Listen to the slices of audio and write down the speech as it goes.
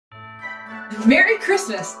Merry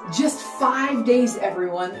Christmas! Just 5 days,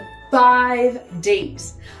 everyone. 5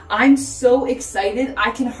 days. I'm so excited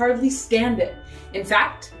I can hardly stand it. In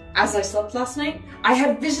fact, as I slept last night, I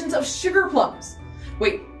had visions of sugar plums.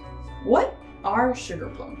 Wait, what are sugar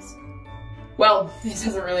plums? Well, it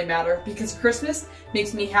doesn't really matter because Christmas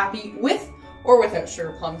makes me happy with or without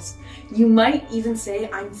sugar plums. You might even say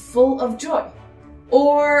I'm full of joy.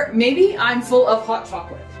 Or maybe I'm full of hot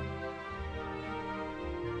chocolate.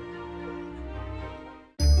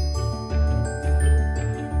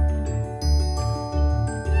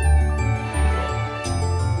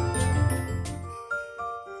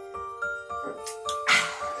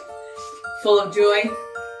 Full of joy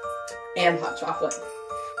and hot chocolate.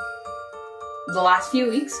 The last few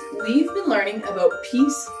weeks, we've been learning about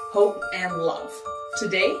peace, hope, and love.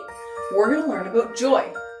 Today, we're going to learn about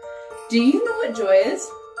joy. Do you know what joy is?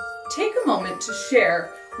 Take a moment to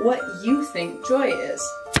share what you think joy is.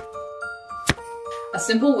 A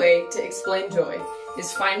simple way to explain joy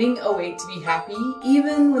is finding a way to be happy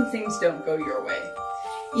even when things don't go your way.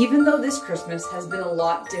 Even though this Christmas has been a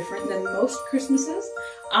lot different than most Christmases,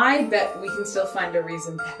 I bet we can still find a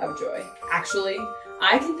reason to have joy. Actually,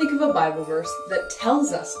 I can think of a Bible verse that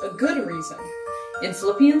tells us a good reason. In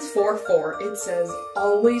Philippians 4:4, it says,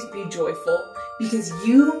 "Always be joyful, because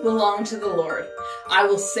you belong to the Lord." I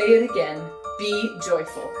will say it again, be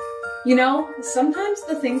joyful. You know, sometimes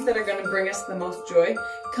the things that are going to bring us the most joy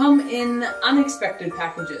come in unexpected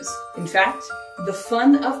packages. In fact, the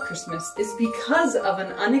fun of Christmas is because of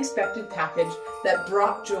an unexpected package that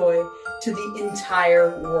brought joy to the entire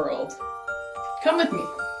world. Come with me.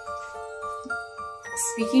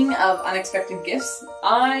 Speaking of unexpected gifts,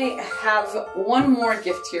 I have one more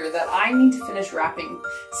gift here that I need to finish wrapping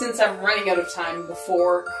since I'm running out of time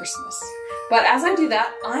before Christmas. But as I do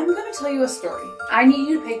that, I'm going to tell you a story. I need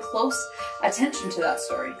you to pay close attention to that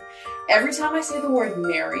story. Every time I say the word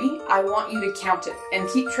Mary, I want you to count it and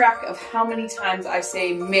keep track of how many times I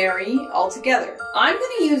say Mary altogether. I'm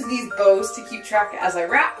going to use these bows to keep track as I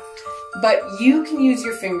wrap, but you can use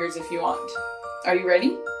your fingers if you want. Are you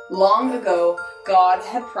ready? Long ago, God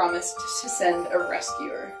had promised to send a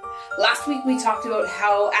rescuer. Last week we talked about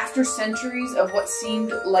how after centuries of what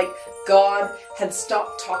seemed like God had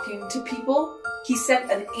stopped talking to people, he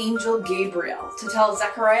sent an angel Gabriel to tell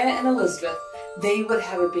Zechariah and Elizabeth they would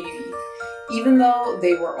have a baby, even though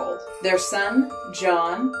they were old. Their son,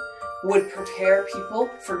 John, would prepare people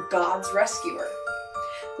for God's rescuer.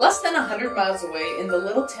 Less than 100 miles away in the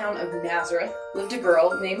little town of Nazareth lived a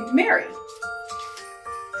girl named Mary.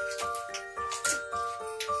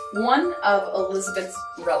 One of Elizabeth's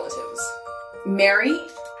relatives. Mary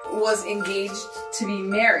was engaged to be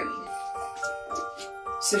married,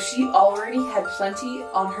 so she already had plenty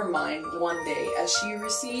on her mind one day as she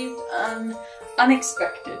received an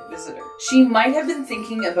unexpected visitor. She might have been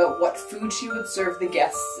thinking about what food she would serve the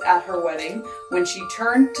guests at her wedding when she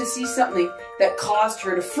turned to see something that caused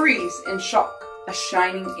her to freeze in shock. A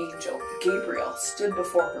shining angel, Gabriel, stood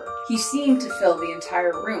before her. He seemed to fill the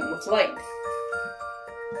entire room with light.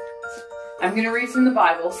 I'm going to read from the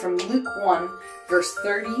Bible from Luke 1, verse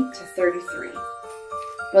 30 to 33.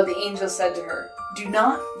 But the angel said to her, "Do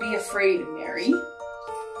not be afraid, Mary.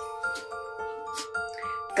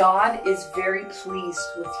 God is very pleased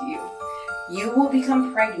with you. You will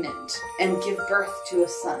become pregnant and give birth to a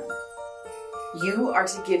son. You are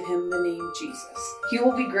to give him the name Jesus. He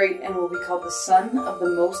will be great and will be called the Son of the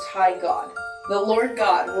Most High God. The Lord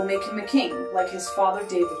God will make him a king like his father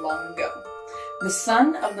David long ago. The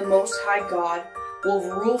Son of the Most High God will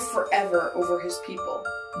rule forever over his people.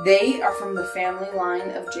 They are from the family line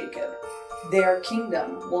of Jacob. Their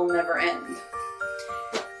kingdom will never end."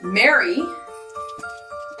 Mary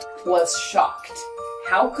was shocked.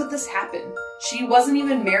 How could this happen? She wasn't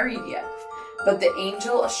even married yet. But the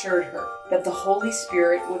angel assured her that the Holy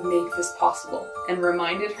Spirit would make this possible and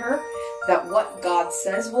reminded her that what God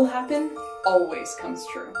says will happen always comes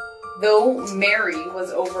true. Though Mary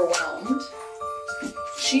was overwhelmed,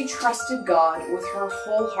 she trusted God with her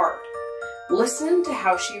whole heart. Listen to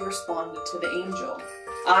how she responded to the angel.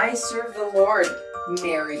 "I serve the Lord,"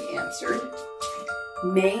 Mary answered.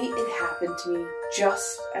 "May it happen to me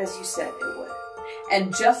just as you said it would."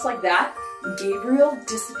 And just like that, Gabriel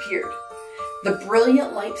disappeared. The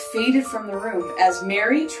brilliant light faded from the room as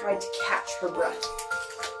Mary tried to catch her breath.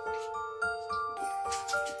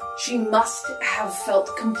 She must have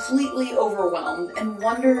felt completely overwhelmed and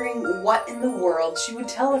wondering what in the world she would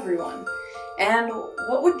tell everyone. And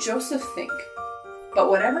what would Joseph think? But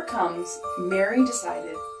whatever comes, Mary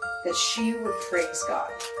decided that she would praise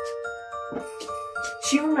God.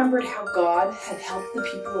 She remembered how God had helped the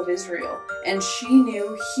people of Israel, and she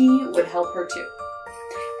knew He would help her too.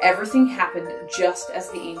 Everything happened just as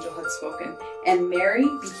the angel had spoken, and Mary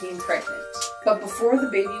became pregnant. But before the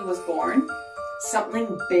baby was born,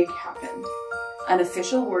 something big happened. An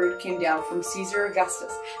official word came down from Caesar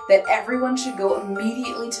Augustus that everyone should go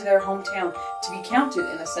immediately to their hometown to be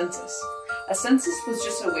counted in a census. A census was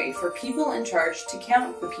just a way for people in charge to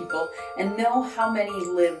count the people and know how many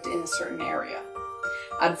lived in a certain area.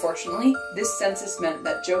 Unfortunately, this census meant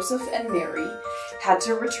that Joseph and Mary had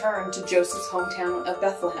to return to Joseph's hometown of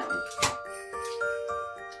Bethlehem.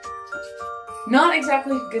 Not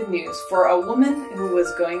exactly good news for a woman who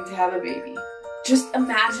was going to have a baby. Just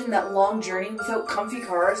imagine that long journey without comfy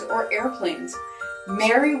cars or airplanes.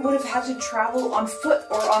 Mary would have had to travel on foot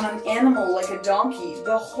or on an animal like a donkey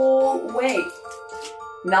the whole way.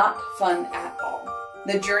 Not fun at all.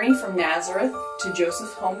 The journey from Nazareth to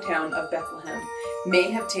Joseph's hometown of Bethlehem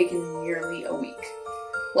may have taken nearly a week.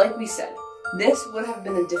 Like we said, this would have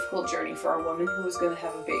been a difficult journey for a woman who was going to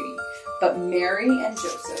have a baby, but Mary and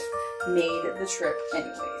Joseph made the trip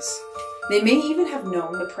anyways. They may even have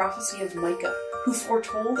known the prophecy of Micah, who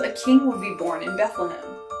foretold a king would be born in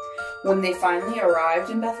Bethlehem. When they finally arrived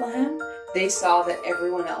in Bethlehem, they saw that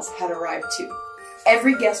everyone else had arrived too.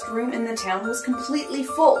 Every guest room in the town was completely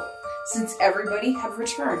full, since everybody had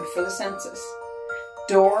returned for the census.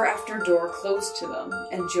 Door after door closed to them,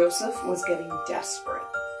 and Joseph was getting desperate.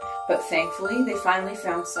 But thankfully, they finally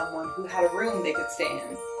found someone who had a room they could stay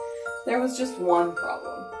in. There was just one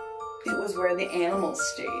problem. It was where the animals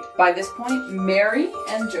stayed. By this point, Mary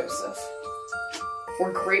and Joseph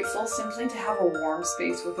were grateful simply to have a warm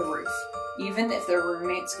space with a roof, even if their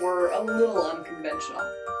roommates were a little unconventional.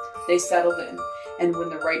 They settled in, and when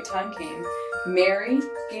the right time came, Mary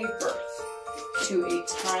gave birth to a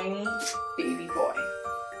tiny baby boy,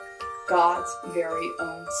 God's very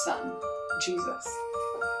own son, Jesus.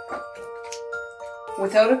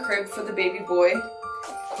 Without a crib for the baby boy,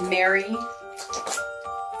 Mary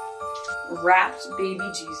wrapped baby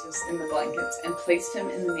Jesus in the blankets and placed him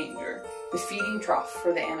in the manger, the feeding trough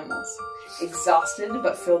for the animals. Exhausted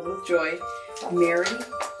but filled with joy, Mary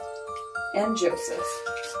and Joseph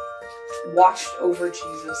watched over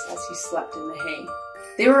Jesus as he slept in the hay.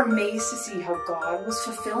 They were amazed to see how God was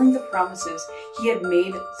fulfilling the promises He had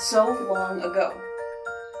made so long ago.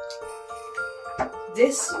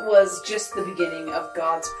 This was just the beginning of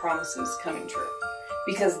God's promises coming true,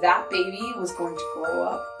 because that baby was going to grow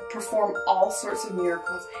up, perform all sorts of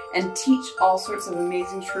miracles, and teach all sorts of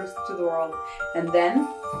amazing truths to the world. And then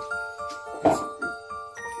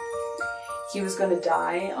He was going to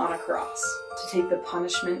die on a cross to take the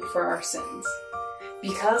punishment for our sins.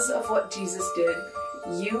 Because of what Jesus did,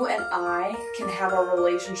 you and I can have a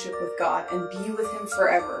relationship with God and be with Him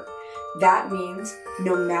forever. That means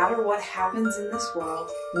no matter what happens in this world,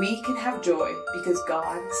 we can have joy because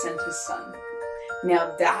God sent His Son.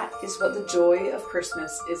 Now that is what the joy of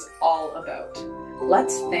Christmas is all about.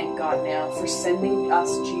 Let's thank God now for sending us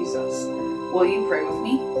Jesus. Will you pray with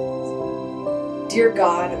me? Dear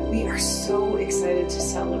God, we are so excited to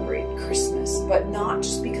celebrate Christmas, but not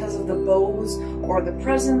just because of the bows or the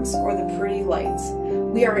presents or the pretty lights.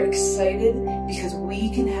 We are excited because we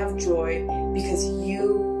can have joy because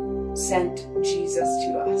You sent Jesus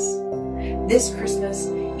to us. This Christmas,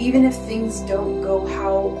 even if things don't go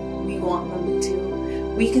how we want them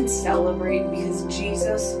to, we can celebrate because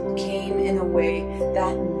Jesus came in a way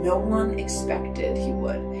that no one expected He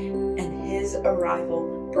would, and His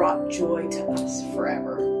arrival brought joy to us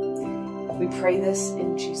forever. We pray this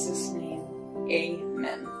in Jesus' name.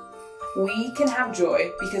 Amen. We can have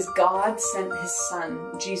joy because God sent His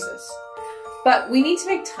Son, Jesus. But we need to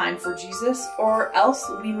make time for Jesus, or else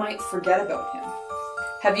we might forget about Him.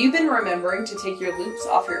 Have you been remembering to take your loops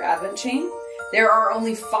off your Advent chain? There are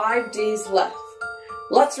only 5 days left.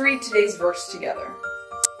 Let's read today's verse together.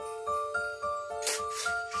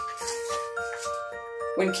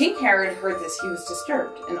 When King Herod heard this, he was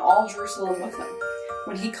disturbed, and all Jerusalem with him.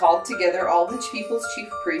 When he called together all the people's chief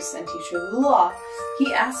priests and teachers of the law,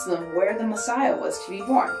 he asked them where the Messiah was to be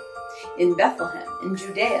born. In Bethlehem, in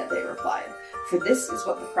Judea, they replied, for this is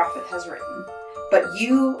what the prophet has written. But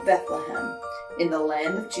you, Bethlehem, in the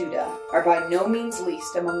land of Judah, are by no means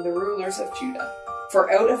least among the rulers of Judah.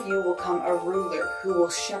 For out of you will come a ruler who will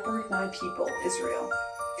shepherd my people, Israel.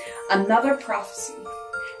 Another prophecy.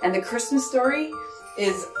 And the Christmas story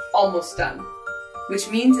is almost done, which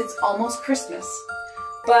means it's almost Christmas.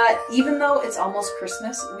 But even though it's almost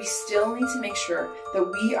Christmas, we still need to make sure that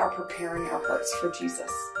we are preparing our hearts for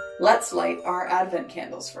Jesus. Let's light our Advent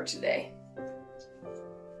candles for today.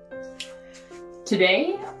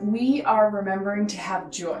 Today, we are remembering to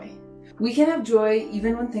have joy. We can have joy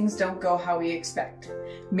even when things don't go how we expect.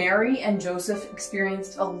 Mary and Joseph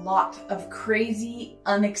experienced a lot of crazy,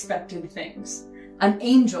 unexpected things. An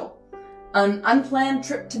angel, an unplanned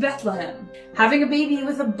trip to Bethlehem, having a baby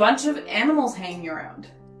with a bunch of animals hanging around.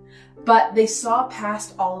 But they saw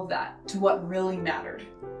past all of that to what really mattered.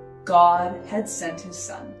 God had sent his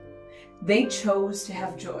son. They chose to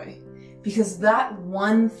have joy because that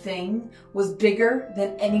one thing was bigger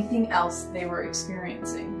than anything else they were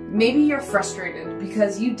experiencing. Maybe you're frustrated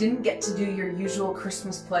because you didn't get to do your usual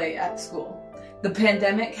Christmas play at school. The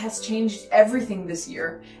pandemic has changed everything this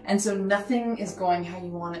year, and so nothing is going how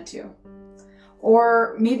you want it to.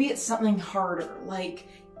 Or maybe it's something harder, like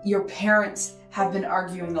your parents have been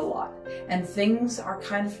arguing a lot, and things are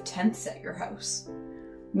kind of tense at your house.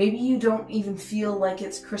 Maybe you don't even feel like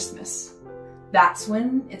it's Christmas. That's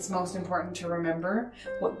when it's most important to remember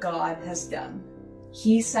what God has done.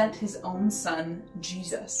 He sent his own son,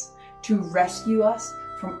 Jesus, to rescue us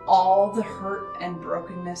from all the hurt and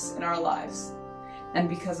brokenness in our lives. And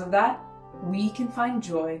because of that, we can find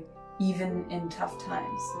joy even in tough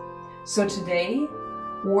times. So today,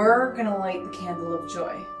 we're gonna light the candle of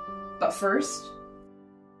joy. But first,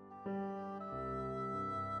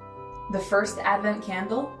 the first Advent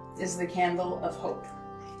candle is the candle of hope.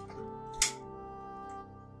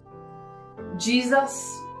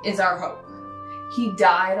 Jesus is our hope. He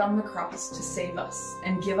died on the cross to save us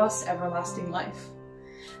and give us everlasting life.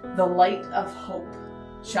 The light of hope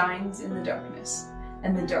shines in the darkness,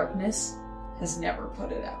 and the darkness has never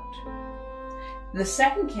put it out. The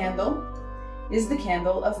second candle is the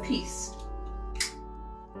candle of peace.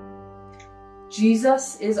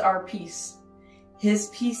 Jesus is our peace. His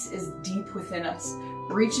peace is deep within us,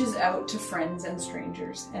 reaches out to friends and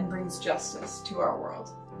strangers, and brings justice to our world.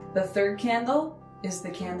 The third candle is the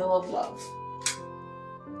candle of love.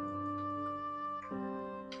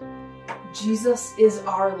 Jesus is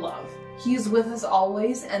our love. He is with us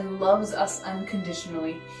always and loves us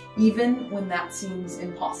unconditionally, even when that seems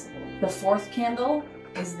impossible. The fourth candle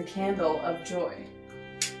is the candle of joy.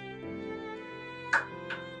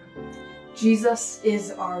 Jesus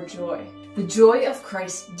is our joy. The joy of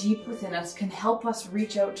Christ deep within us can help us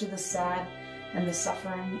reach out to the sad and the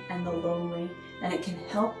suffering and the lonely, and it can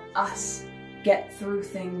help us get through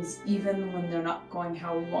things even when they're not going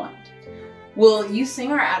how we want. Will you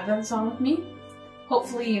sing our Advent song with me?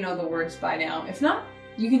 Hopefully you know the words by now. If not,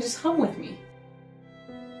 you can just hum with me.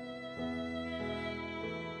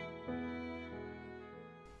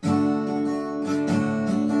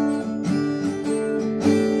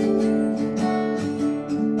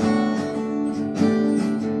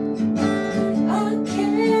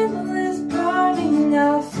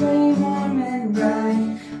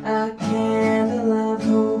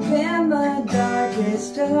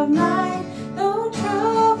 Of night, though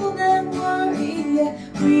troubled and worried, yet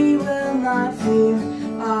we will not fear.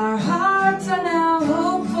 Our hearts are now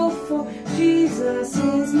hopeful, for Jesus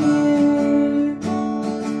is near.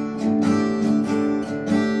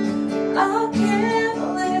 A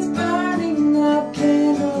candle is burning, a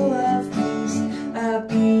candle of peace, a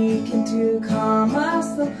beacon to calm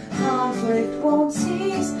us, the conflict won't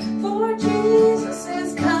cease. For Jesus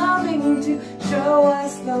is coming to show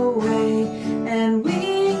us the way, and we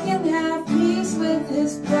can have peace with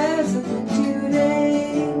his presence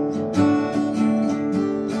today.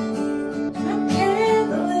 A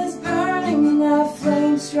candle is burning, a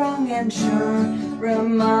flame strong and sure,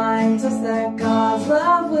 reminds us that God's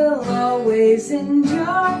love will always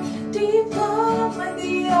endure. Deep love like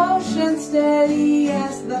the ocean, steady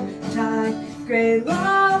as the tide, great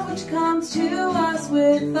love which comes to us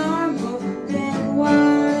with arms open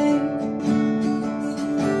wide.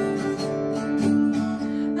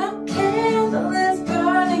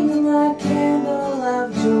 A candle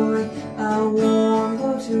of joy, a warm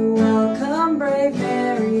glow to welcome brave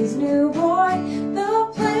Mary's new boy.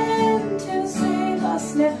 The plan to save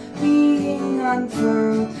us now being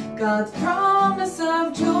unfurled, God's promise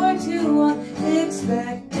of joy to an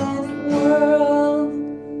expectant world.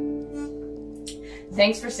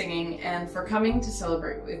 Thanks for singing and for coming to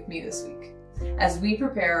celebrate with me this week, as we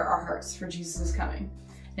prepare our hearts for Jesus' coming.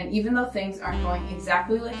 And even though things aren't going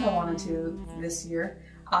exactly like I wanted to this year,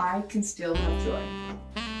 I can still have joy.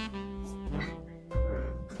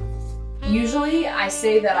 Usually I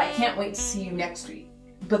say that I can't wait to see you next week,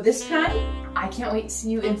 but this time I can't wait to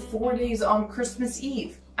see you in 4 days on Christmas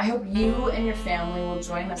Eve. I hope you and your family will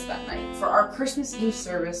join us that night for our Christmas Eve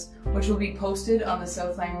service, which will be posted on the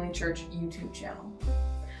South Langley Church YouTube channel.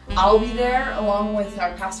 I'll be there along with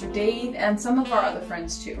our Pastor Dave and some of our other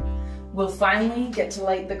friends too. We'll finally get to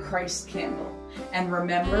light the Christ candle, and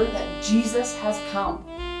remember that Jesus has come.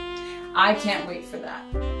 I can't wait for that.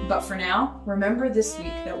 But for now, remember this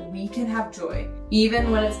week that we can have joy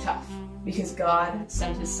even when it's tough because God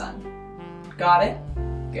sent his son. Got it?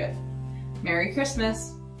 Good. Merry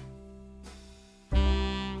Christmas.